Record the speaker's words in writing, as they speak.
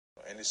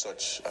any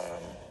such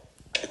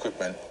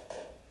equipment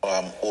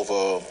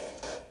over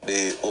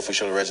the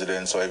official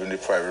residence or even the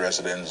private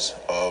residence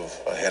of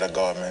a head of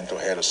government or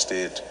head of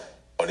state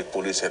or the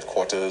police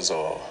headquarters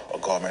or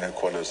government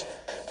headquarters.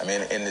 I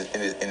mean,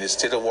 in the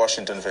state of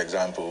Washington, for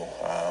example,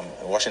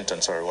 Washington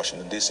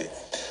D.C.,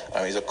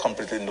 is a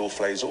completely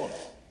no-fly zone.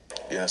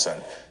 You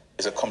understand?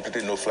 It's a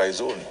completely no-fly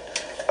zone.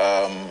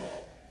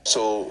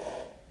 So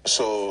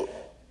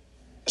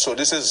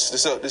this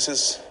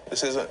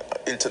is an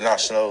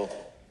international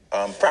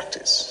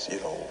practice. You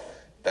know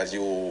that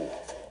you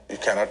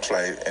cannot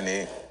fly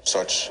any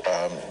such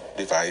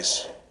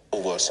device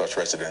over such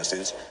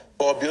residences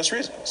for obvious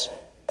reasons.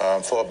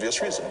 And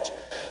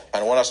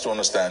I want us to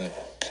understand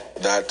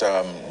that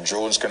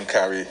drones can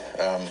carry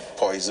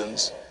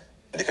poisons.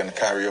 They can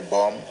carry a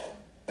bomb.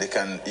 You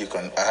can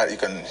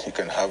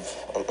have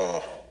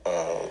a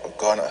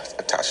gun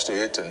attached to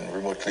it and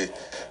remotely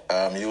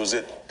use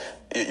it.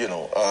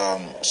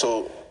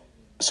 So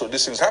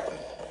these things happen.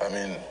 I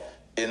mean,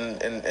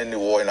 in the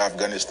war in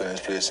Afghanistan and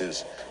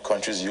places,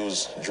 countries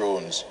use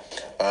drones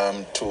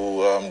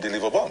to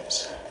deliver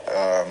bombs.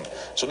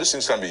 So these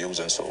things can be used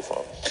and so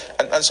forth.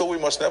 And so we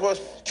must never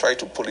try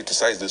to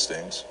politicize these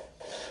things.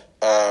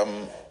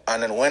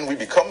 And then when we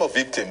become a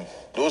victim,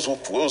 those who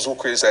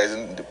criticize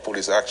the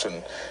police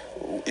action,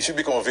 if you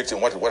become a victim,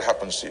 what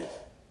happens to you?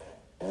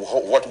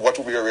 What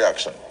will be your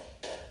reaction?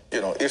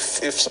 You know,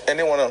 if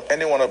any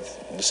one of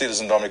the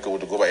citizens in Dominica were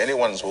to go by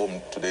anyone's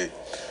home today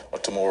or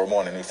tomorrow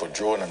morning with a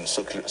drone and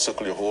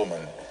circle your home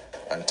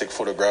and take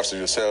photographs of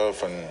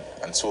yourself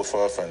and so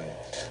forth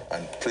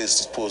and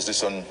post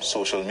this on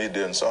social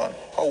media and so on,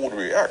 how would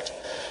we react?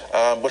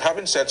 But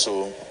having said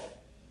so,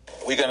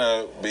 we're going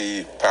to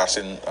be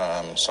passing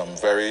some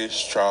very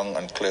strong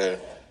and clear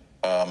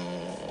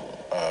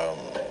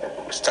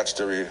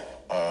statutory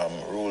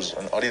rules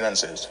and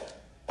ordinances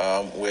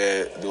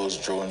where those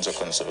drones are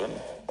concerned.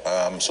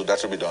 So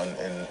that will be done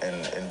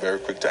in very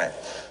quick time.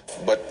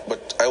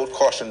 But I would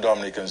caution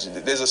Dominicans.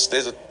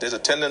 There's a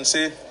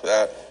tendency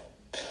that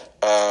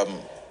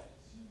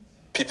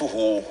people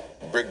who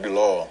break the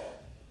law,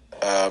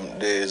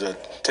 there is a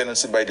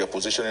tendency by the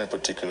opposition in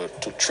particular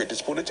to treat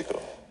it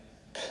political.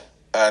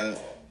 And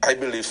I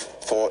believe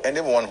for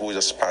anyone who is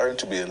aspiring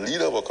to be a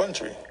leader of a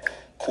country,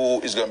 who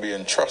is going to be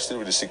entrusted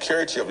with the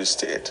security of the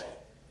state,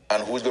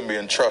 and who is going to be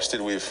entrusted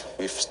with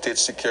state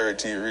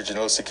security,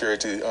 regional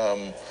security,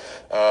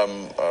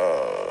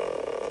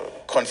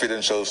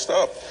 confidential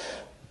stuff,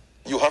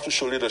 you have to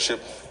show leadership,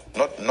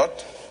 not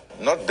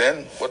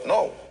then, but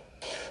now.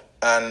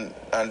 And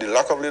the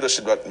lack of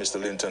leadership that Mr.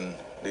 Linton,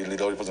 the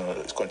leader of the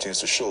opposition, continues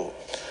to show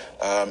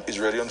is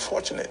really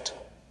unfortunate.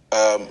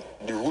 The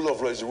rule of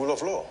law is the rule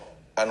of law.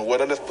 And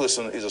whether that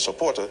person is a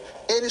supporter,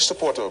 any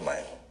supporter of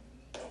mine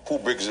who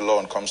breaks the law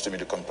and comes to me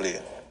to complain,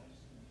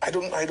 I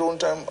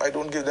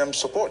don't give them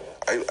support.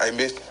 I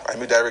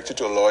may direct you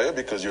to a lawyer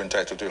because you're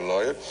entitled to a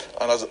lawyer.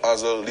 And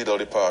as a leader of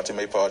the party,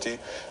 my party,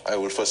 I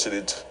will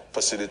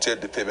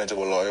facilitate the payment of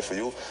a lawyer for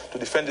you to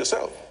defend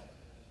yourself.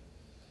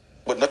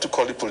 But not to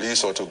call the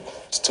police or to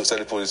tell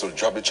the police or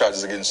drop the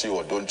charges against you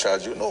or don't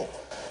charge you. No.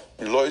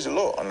 The law is the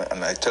law.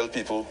 And I tell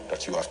people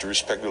that you have to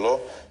respect the law,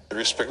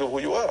 irrespective of who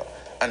you are.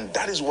 And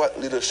that is what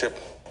leadership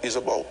is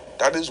about.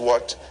 That is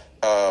what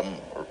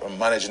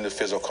managing the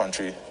affairs of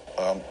country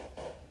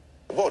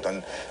about.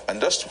 And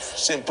just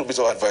simple bit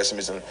of advice,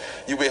 Mr.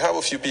 You may have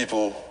a few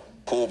people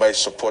who might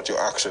support your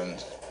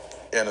actions,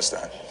 you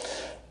understand?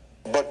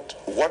 But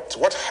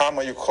what harm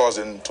are you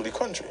causing to the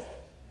country?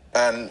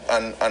 And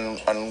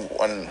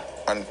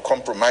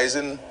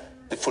compromising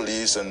the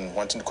police and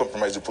wanting to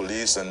compromise the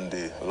police and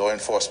the law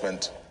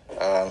enforcement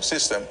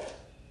system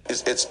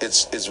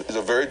it's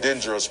a very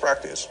dangerous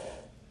practice.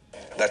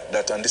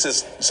 And this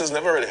has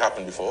never really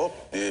happened before.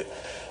 The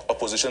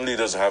opposition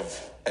leaders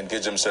have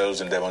engaged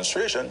themselves in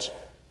demonstrations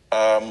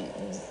on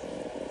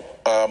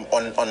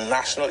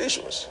national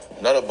issues,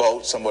 not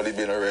about somebody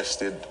being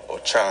arrested or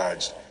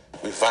charged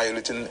with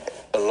violating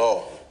a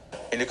law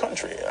in the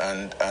country,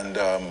 and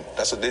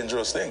that's a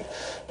dangerous thing,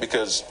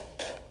 because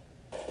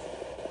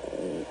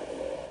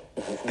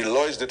the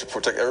law is there to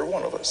protect every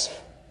one of us.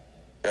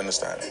 You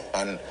understand?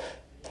 And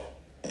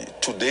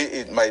today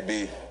it might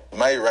be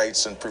my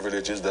rights and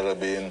privileges that are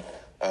being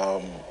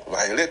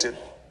violated,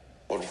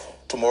 but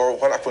tomorrow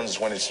what happens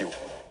when it's you?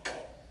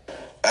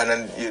 And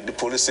then the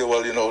police say,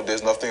 well,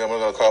 there's nothing, I'm not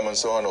going to come and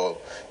so on, or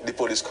the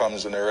police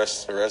comes and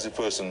arrests the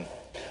person.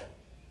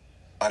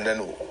 And then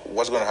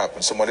what's going to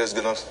happen? Somebody is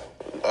going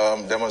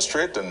to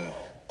demonstrate and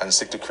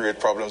seek to create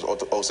problems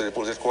outside the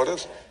police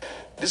headquarters?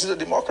 This is a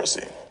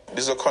democracy.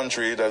 This is a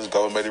country that is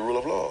governed by the rule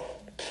of law.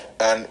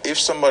 And if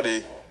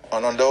somebody,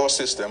 and under our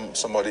system,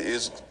 somebody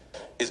is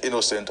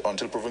innocent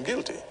until proven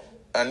guilty,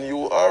 and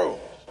you are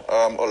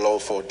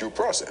allowed for due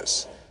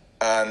process,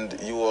 and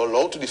you are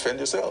allowed to defend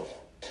yourself.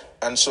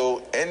 And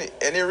so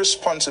any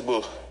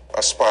responsible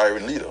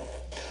aspiring leader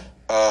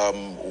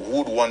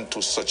would want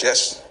to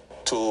suggest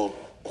to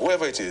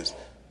whoever it is,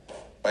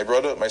 my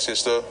brother, my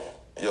sister,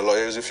 your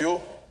lawyer is with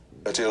you,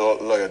 let your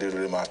lawyer deal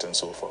with the matter and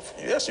so forth.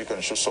 Yes, you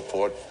can show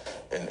support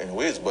in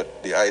ways.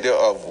 But the idea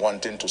of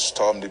wanting to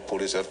storm the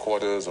police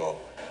headquarters or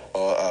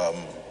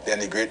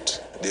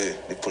denigrate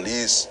the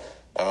police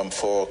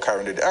for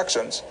carrying the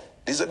actions,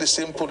 these are the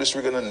same police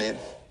we're going to need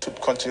to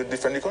continue to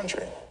defend the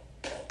country.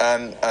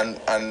 And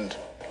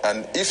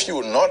if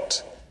you're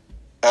not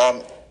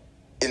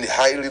in the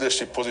high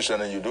leadership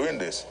position and you're doing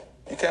this,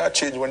 you cannot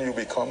change when you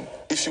become.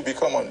 If you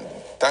become,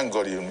 thank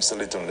God you, Mr.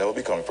 Linton, never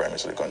become Prime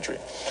Minister of the country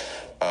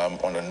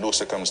under no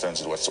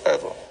circumstances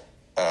whatsoever,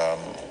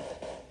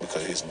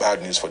 because it's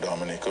bad news for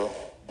Dominica.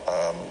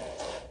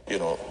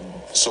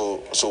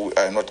 So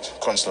I'm not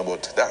concerned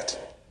about that.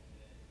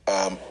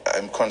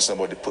 I'm concerned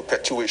about the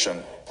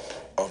perpetuation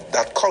of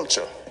that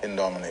culture in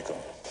Dominica,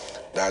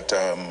 that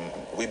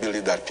we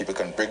believe that people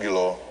can break the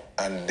law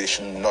and they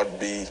should not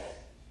be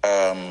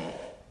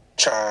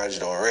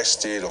charged or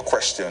arrested or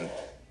questioned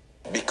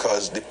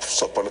because they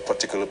support a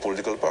particular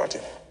political party.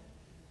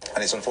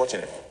 And it's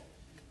unfortunate.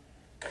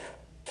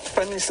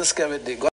 Prime Minister Skerrit,